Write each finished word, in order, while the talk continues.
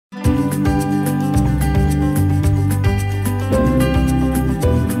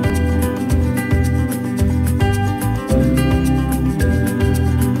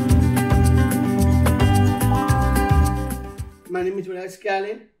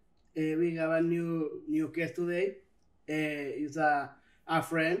We have a new guest today. Is a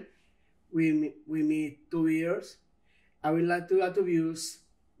friend. We meet 2 years. I would like to introduce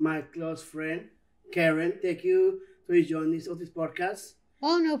my close friend, Karen. Thank you to join this podcast.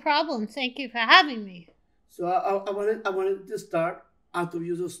 Oh, no problem. Thank you for having me. So I wanted to start and to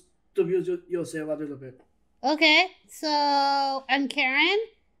introduce yourself a little bit. Okay, so I'm Karen.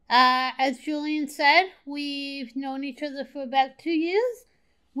 As Julian said, we've known each other for about 2 years.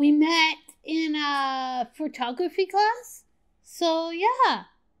 We met in a photography class. So, yeah.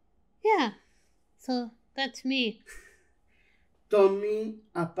 So, that's me. Tell me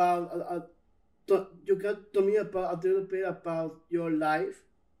about you can tell me about a little bit about your life.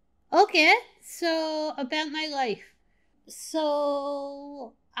 Okay, so about my life.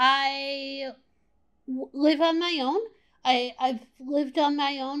 So, live on my own. I've lived on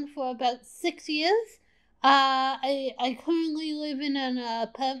my own for about 6 years. I currently live in an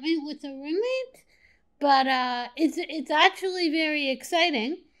apartment with a roommate, but it's actually very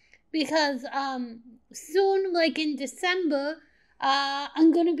exciting because soon, like in December,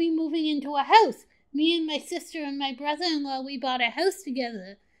 I'm gonna be moving into a house. Me and my sister and my brother-in-law, we bought a house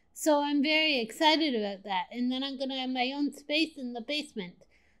together, so I'm very excited about that. And then I'm gonna have my own space in the basement.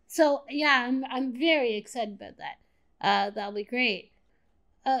 So yeah, I'm very excited about that. That'll be great.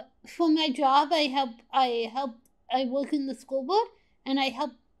 For my job, I work in the school board, and I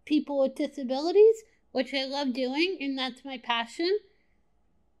help people with disabilities, which I love doing, and that's my passion.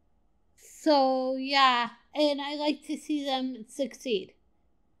 So yeah, and I like to see them succeed.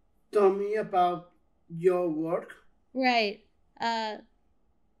 Tell me about your work. Right. Uh,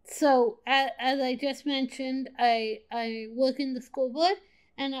 so as I just mentioned, I work in the school board,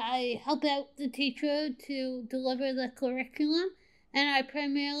 and I help out the teacher to deliver the curriculum, and I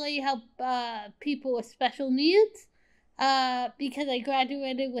primarily help people with special needs because I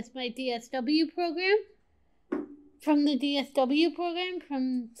graduated with my DSW program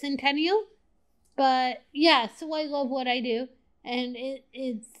from Centennial. But yeah, so I love what I do, and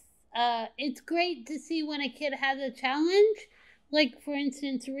it's great to see when a kid has a challenge, like for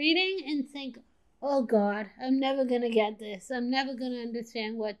instance reading, and think, oh God, I'm never gonna get this. I'm never gonna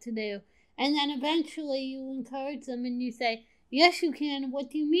understand what to do. And then eventually you encourage them and you say, yes, you can.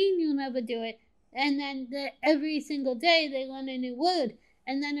 What do you mean you'll never do it? And then every single day they learn a new word,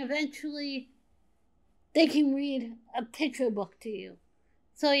 and then eventually they can read a picture book to you.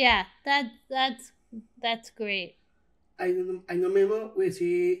 So yeah, that's great. I remember we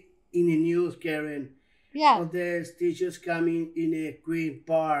see in the news, Karen, Yeah, all the teachers coming in a green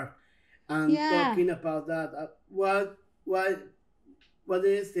park and yeah. talking about that. What are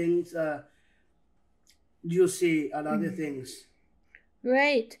the things you see and other things?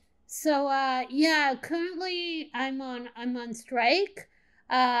 Right. So yeah, currently I'm on strike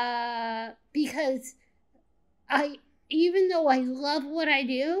because I even though I love what I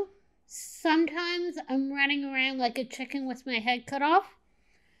do, sometimes I'm running around like a chicken with my head cut off.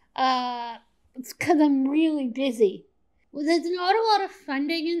 It's because I'm really busy. Well, there's not a lot of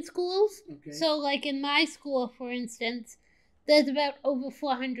funding in schools. Okay. So, like in my school, for instance, there's about over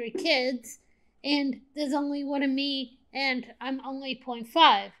 400 kids, and there's only one of me, and I'm only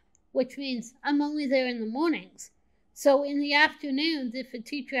 0.5, which means I'm only there in the mornings. So, in the afternoons, if a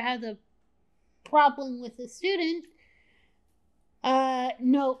teacher has a problem with a student,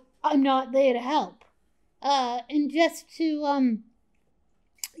 no, I'm not there to help. And just to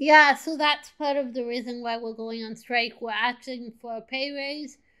yeah, so that's part of the reason why we're going on strike. We're asking for a pay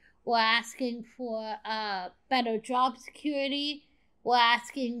raise. We're asking for better job security. We're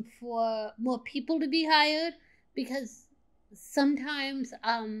asking for more people to be hired because sometimes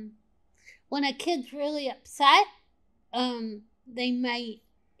when a kid's really upset, they might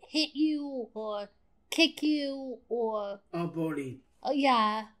hit you or kick you or bully.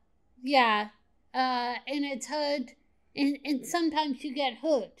 yeah, and it's hard, and sometimes you get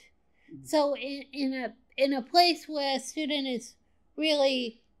hurt. So in a place where a student is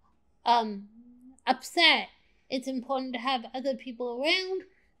really upset, it's important to have other people around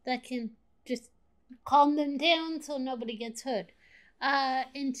that can just calm them down so nobody gets hurt.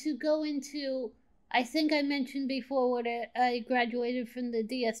 And to go into, I think I mentioned before when I graduated from the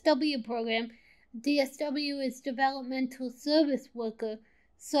DSW program. DSW is Developmental Service Worker,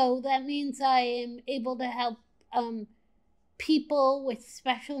 so that means I am able to help people with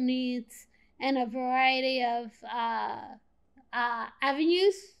special needs and a variety of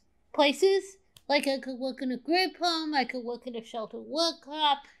avenues, places. Like I could work in a group home, I could work in a shelter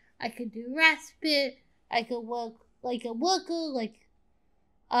workshop, I could do respite, I could work like a worker,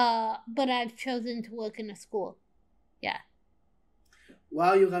 but I've chosen to work in a school. Yeah.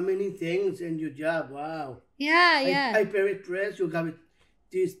 wow, you have many things in your job. Wow. Yeah. I'm very impressed you have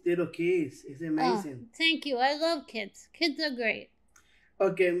these little kids. It's Oh, amazing. thank you. I love kids. Kids are great.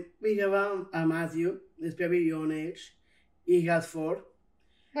 Okay, we have a Matthew. He's very young age. He has 4.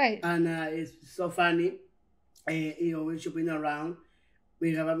 Right. And it's so funny. He always shopping around.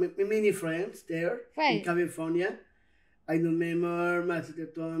 We have many friends there in Right. California. I remember my sister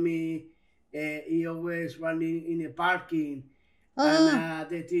told me he always running in the parking. Oh, And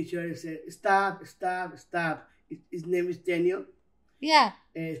the teacher said, stop. His name is Daniel. yeah.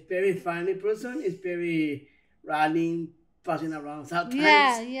 He's very funny person. He's very running, passing around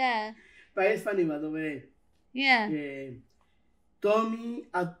sometimes. Yeah. But it's funny, by the way. Yeah. Tell me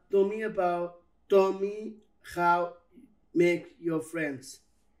how make your friends.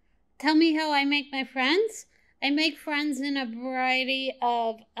 Tell me how I make my friends. I make friends in a variety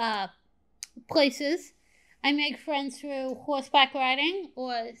of places. I make friends through horseback riding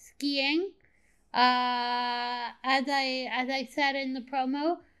or skiing. As I said in the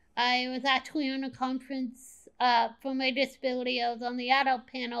promo, I was actually on a conference for my disability. I was on the adult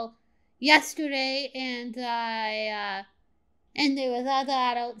panel yesterday, and and there was other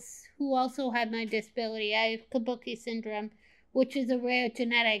adults who also had my disability. I have Kabuki syndrome, which is a rare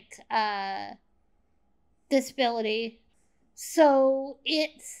genetic disability. So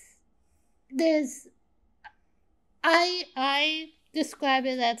I describe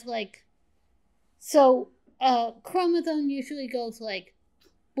it as like, so chromosome usually goes like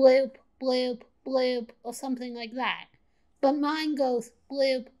bloop, bloop, bloop, or something like that. But mine goes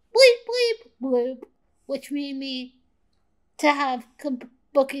bloop, bleep, bleep, bloop, which made me to have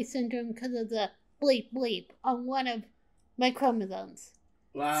Kabuki syndrome because of the bleep, bleep on one of my chromosomes.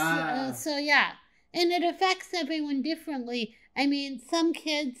 Wow. So yeah, and it affects everyone differently. I mean, some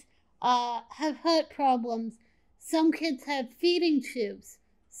kids have heart problems. Some kids have feeding tubes.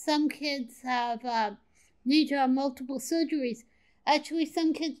 Some kids have need to have multiple surgeries. Actually,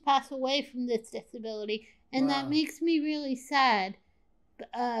 some kids pass away from this disability, and that makes me really sad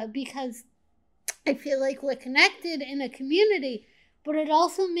because I feel like we're connected in a community, but it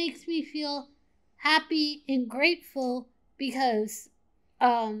also makes me feel happy and grateful because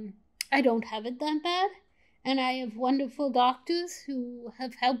I don't have it that bad, and I have wonderful doctors who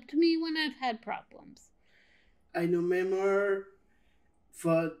have helped me when I've had problems. I remember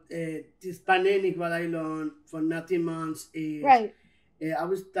for this pandemic what I learned for 19 months is Right. I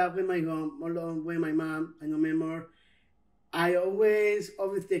was stuck with my mom, with my mom. I remember I always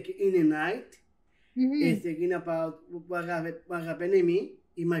overtake in the night, thinking about what happened to me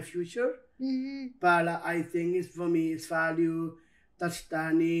in my future. But I think it's for me, it's value,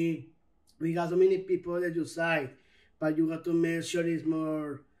 understanding. We got so many people at your side, but you got to make sure it's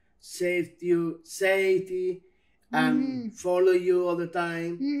more safety, and follow you all the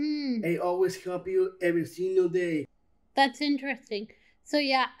time. They always help you every single day. That's interesting. So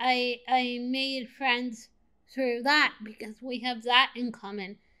yeah, I made friends through that because we have that in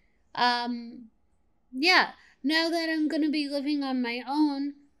common. Yeah, now that I'm going to be living on my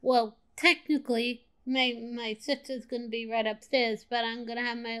own, well, technically, my sister's going to be right upstairs, but I'm going to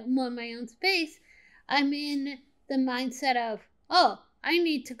have my own space. I'm in the mindset of, oh, I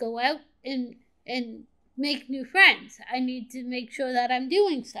need to go out and make new friends. I need to make sure that I'm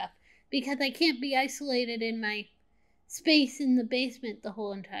doing stuff because I can't be isolated in my space in the basement the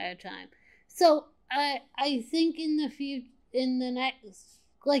whole entire time. So I think in the next,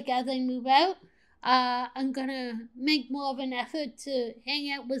 like as I move out, I'm gonna make more of an effort to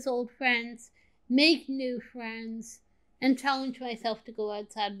hang out with old friends, make new friends, and challenge myself to go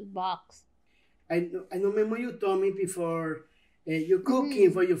outside the box. I remember you told me before you're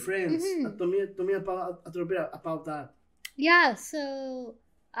cooking for your friends. Tell me about a little bit about that. Yeah, so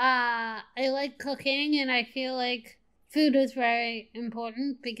I like cooking, and I feel like food is very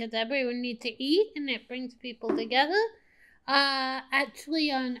important because everyone needs to eat, and it brings people together.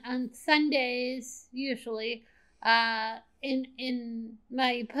 Actually, on Sundays, usually, in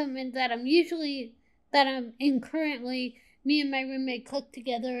my apartment that I'm in currently, me and my roommate cook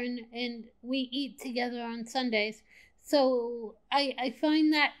together, and we eat together on Sundays. So I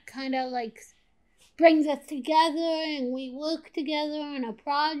find that kind of like brings us together, and we work together on a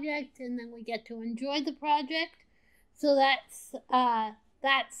project, and then we get to enjoy the project. So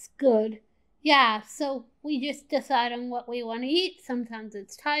that's good. Yeah, so we just decide on what we want to eat. Sometimes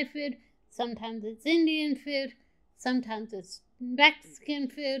it's Thai food, sometimes it's Indian food, sometimes it's Mexican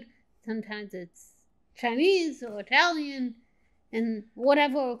food, sometimes it's Chinese or Italian, and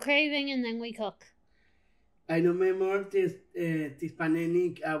whatever we're craving, and then we cook. I remember this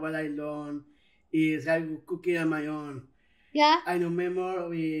pandemic. What I learned is I cooking on my own. Yeah. I remember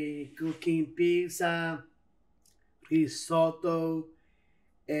we cooking pizza, risotto.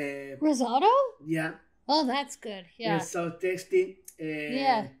 Risotto? Yeah. Oh, that's good. Yeah. It's so tasty.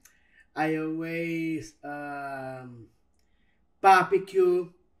 Yeah. I always barbecue.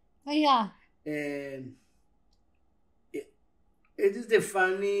 Oh, yeah. And it is the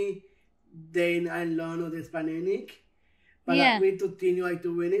funny day I learned of the pandemic. But Yeah. I will continue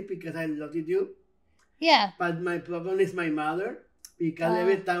to win it because I love it you. Yeah. But my problem is my mother. Because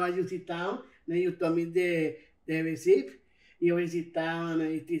every time I sit down, then you tell me the receipt. You always sit down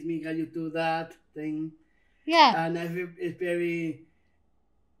and it teach me how you do that thing. Yeah. And I feel it's very,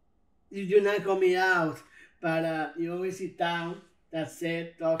 you not call me out, but you always sit down, that's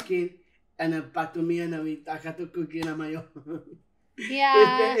it, talking, and back to me and I have to cook it on my own.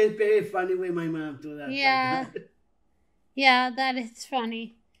 Yeah. It's very funny when my mom do that. Yeah. Like that. Yeah, that is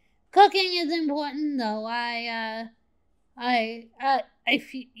funny. Cooking is important, though. I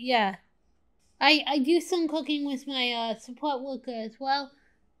feel, yeah. I do some cooking with my support worker as well.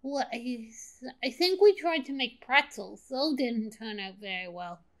 I think we tried to make pretzels. Those didn't turn out very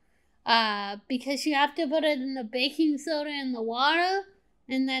well. Because you have to put it in the baking soda and the water,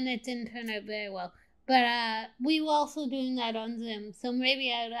 and then it didn't turn out very well. But we were also doing that on Zoom, so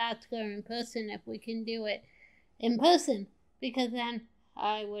maybe I'd ask her in person if we can do it in person, because then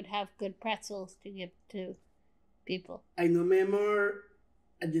I would have good pretzels to give to people. I remember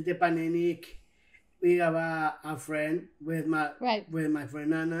at the pandemic, we have a friend with my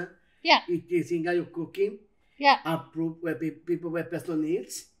friend Anna. Yeah. It is in you cooking. Yeah. Approved with people with special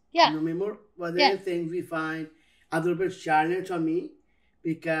needs. Yeah. I remember what the things we find a little bit challenge on me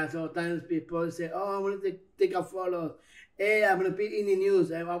because sometimes people say, "Oh, I want to take a photo. Hey, I'm gonna be in the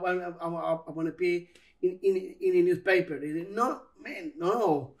news. I want to be in the newspaper." They say, "No, man,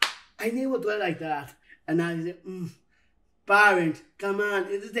 no. I never do it like that." And I say, "Parents, come on.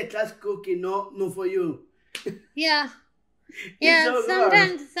 This is the class cooking, no for you." Yeah. Yeah. So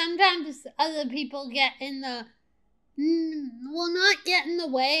sometimes other people get in the. Will not get in the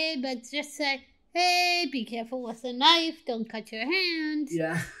way, but just say, "Hey, be careful with the knife. Don't cut your hand."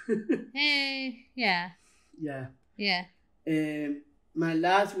 Yeah. Hey, yeah. Yeah. Yeah. My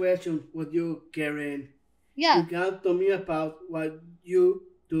last question for you, Karen. Yeah. You can tell me about what you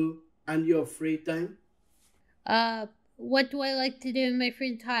do and your free time. What do I like to do in my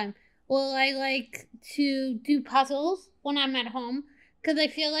free time? Well, I like to do puzzles when I'm at home because I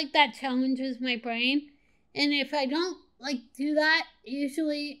feel like that challenges my brain. And if I don't do that,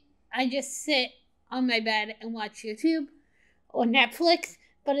 usually I just sit on my bed and watch YouTube or Netflix.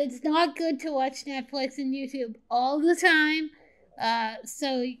 But it's not good to watch Netflix and YouTube all the time.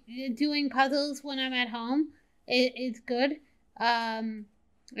 So doing puzzles when I'm at home is good. And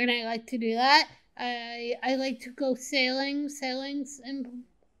I like to do that. I like to go sailing. Sailing's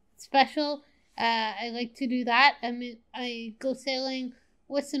special. I like to do that. I go sailing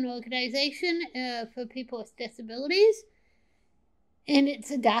with an organization for people with disabilities, and it's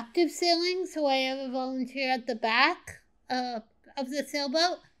adaptive sailing. So I have a volunteer at the back of the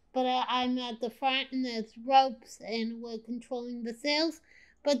sailboat, but I'm at the front, and there's ropes, and we're controlling the sails.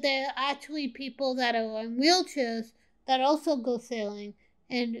 But there are actually people that are on wheelchairs that also go sailing,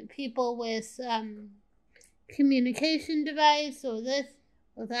 and people with communication device or this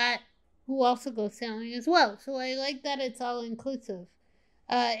or that who also go sailing as well. So I like that it's all inclusive.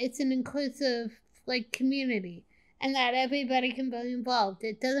 It's an inclusive community, and that everybody can be involved.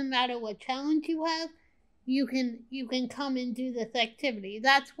 It doesn't matter what challenge you have. You can come and do this activity.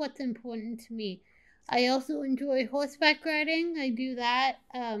 That's what's important to me. I also enjoy horseback riding. I do that.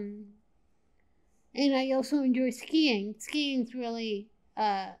 And I also enjoy skiing. Skiing's really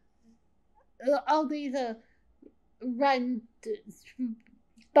all these are run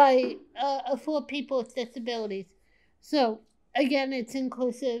by for people with disabilities. So again, it's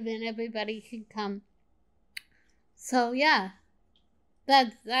inclusive and everybody can come. So yeah,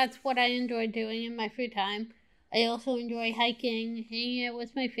 that's what I enjoy doing in my free time. I also enjoy hiking, hanging out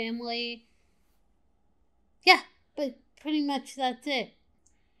with my family. Yeah, but pretty much that's it.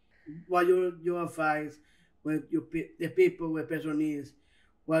 What your advice with the people with special needs?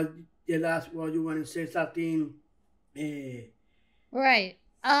 What the last what you want to say something? Right.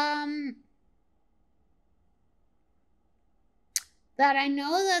 That I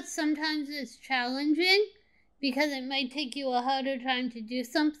know that sometimes it's challenging because it might take you a harder time to do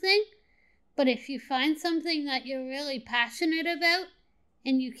something. But if you find something that you're really passionate about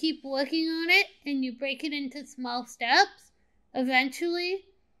and you keep working on it and you break it into small steps, eventually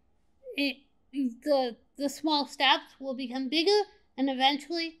the small steps will become bigger and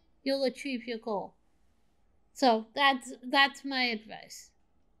eventually you'll achieve your goal. So that's my advice.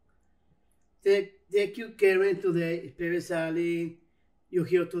 Thank you, Karen, today, especially you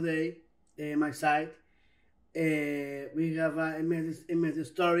here today, my side. We have a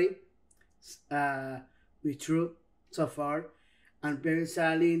story with true so far. I'm very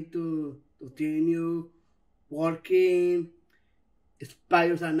excited to continue working,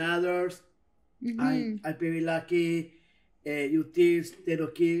 inspires and others. I'm very lucky you teach little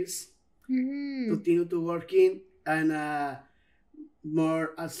kids continue to working and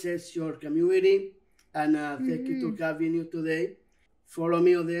more access your community. And thank you to having you today. Follow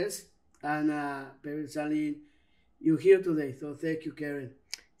me on this and very excited you here today. So thank you, Karen.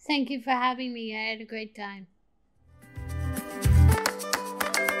 Thank you for having me. I had a great time.